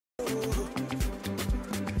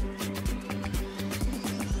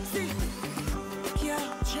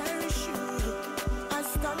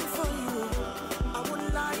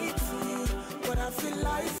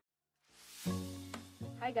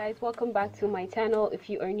guys, welcome back to my channel. If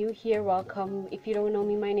you are new here, welcome. If you don't know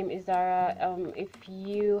me, my name is Zara. If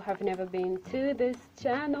you have never been to this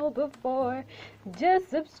channel before, just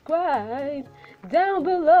subscribe down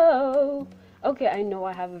below. Okay, I know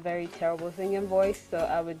I have a very terrible singing voice, so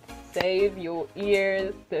I would save your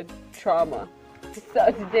ears the trauma.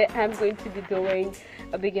 So today I'm going to be doing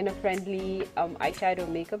a beginner friendly eyeshadow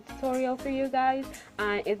makeup tutorial for you guys,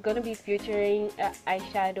 and it's going to be featuring an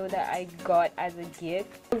eyeshadow that I got as a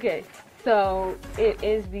gift. Okay, so it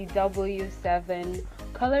is the W7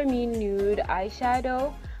 Color Me Nude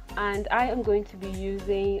eyeshadow, and I am going to be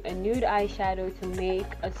using a nude eyeshadow to make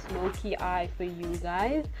a smoky eye for you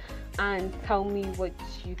guys, and tell me what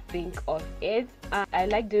you think of it. I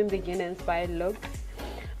like doing beginner inspired looks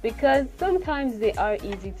because sometimes they are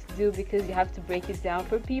easy to do because you have to break it down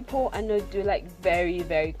for people and not do like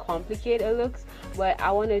very complicated looks, but I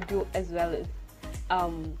want to do as well as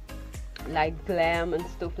like glam and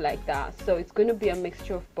stuff like that. So it's going to be a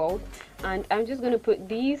mixture of both, and I'm just going to put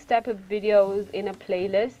these type of videos in a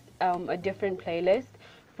playlist, a different playlist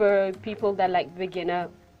for people that like beginner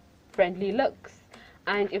friendly looks.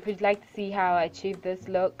 And if you'd like to see how I achieve this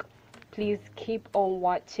look, please keep on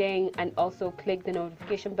watching, and also click the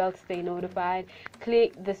notification bell to stay notified.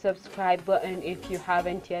 Click the subscribe button if you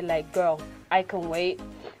haven't yet. Like, girl, I can wait.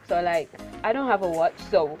 So like, I don't have a watch,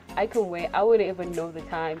 so I can wait. I wouldn't even know the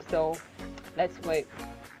time, so let's wait.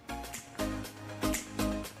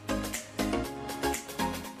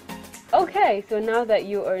 Okay, so now that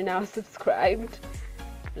you are now subscribed,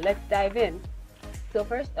 let's dive in. So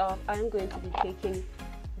first off, I'm going to be taking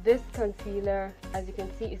this concealer. As you can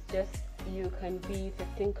see, it's just You Can Be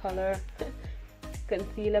 15 color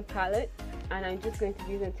concealer palette, and I'm just going to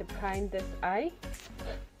use it to prime this eye.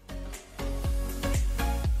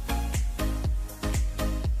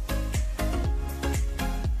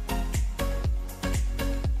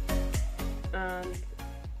 And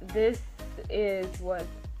this is what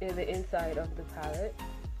is the inside of the palette.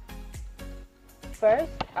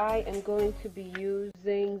 First, I am going to be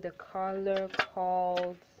using the color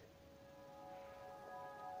called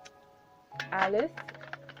Alice.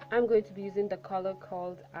 I'm going to be using the color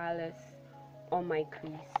called Alice on my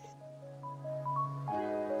crease.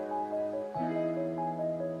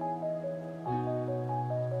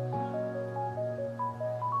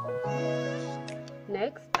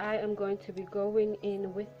 Next, I am going to be going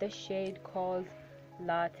in with the shade called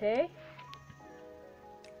Latte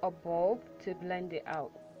above to blend it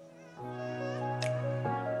out.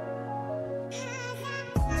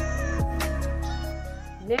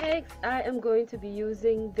 Next, I am going to be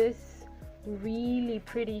using this really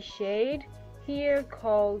pretty shade here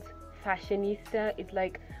called Fashionista. It's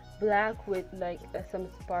like black with like some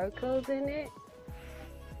sparkles in it,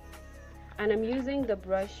 and I'm using the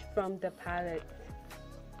brush from the palette.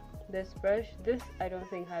 This brush, this I don't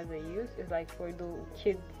think has a use. It's like for the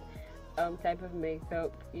kids type of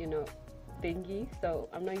makeup, you know, thingy. So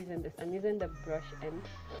I'm not using this. I'm using the brush end.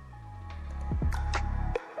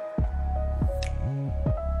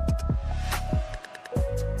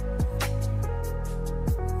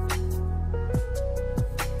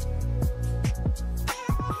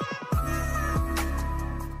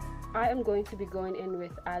 I am going to be going in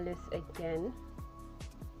with Alice again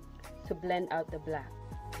to blend out the black.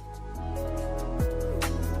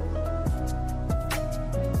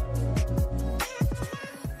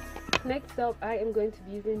 Next up, I am going to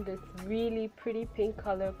be using this really pretty pink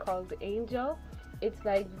color called Angel. It's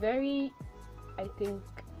like very, I think,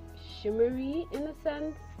 shimmery in a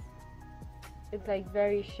sense. It's like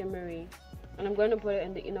very shimmery, and I'm going to put it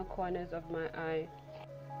in the inner corners of my eye.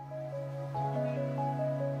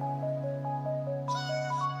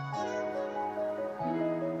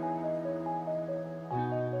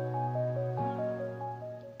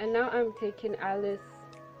 And now I'm taking Alice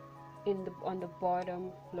on the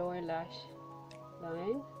bottom lower lash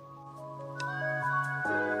line.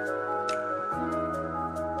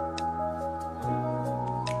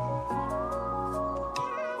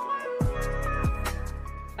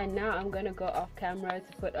 And now I'm gonna go off camera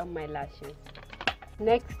to put on my lashes.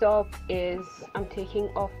 Next up is I'm taking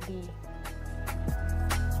off the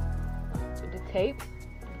tape,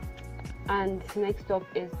 and next up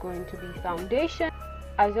is going to be foundation.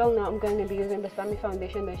 As you all know, I'm going to be using the Sammy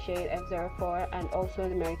foundation, the shade F04, and also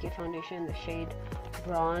the Mary Kay foundation, the shade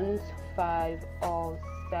Bronze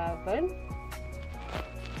 507.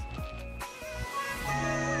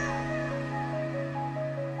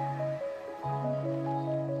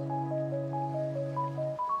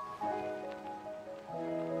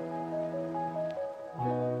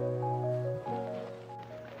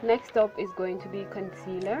 Next up is going to be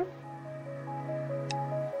concealer.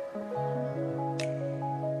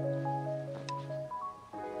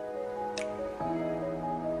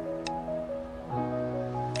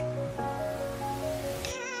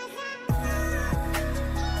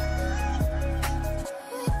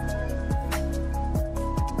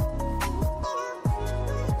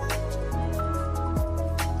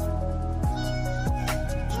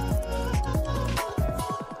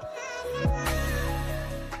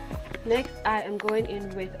 Next, I am going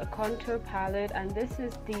in with a contour palette, and this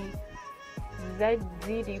is the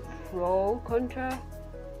ZZD Pro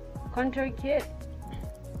contour kit.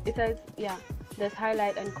 It says, yeah, there's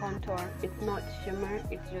highlight and contour. It's not shimmer,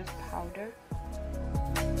 it's just powder.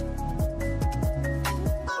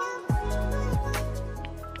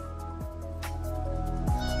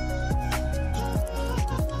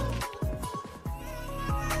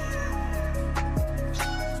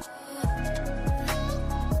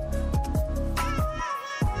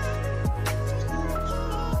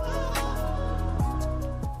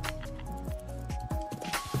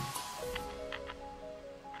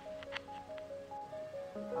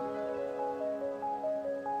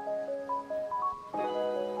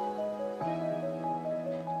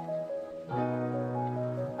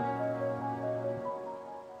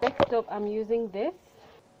 Next up, I'm using this.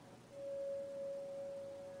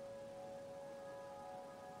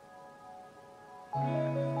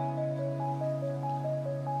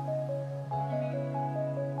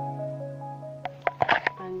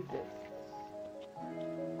 And this.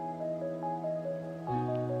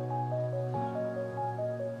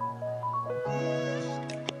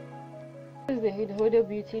 This is the Huda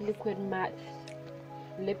Beauty Liquid Matte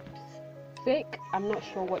Lipstick. I'm not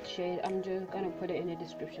sure what shade. I'm just gonna put it in the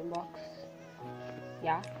description box.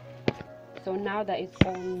 Yeah. So now that it's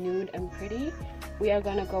all nude and pretty, we are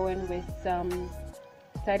gonna go in with some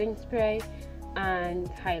setting spray and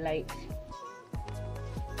highlight.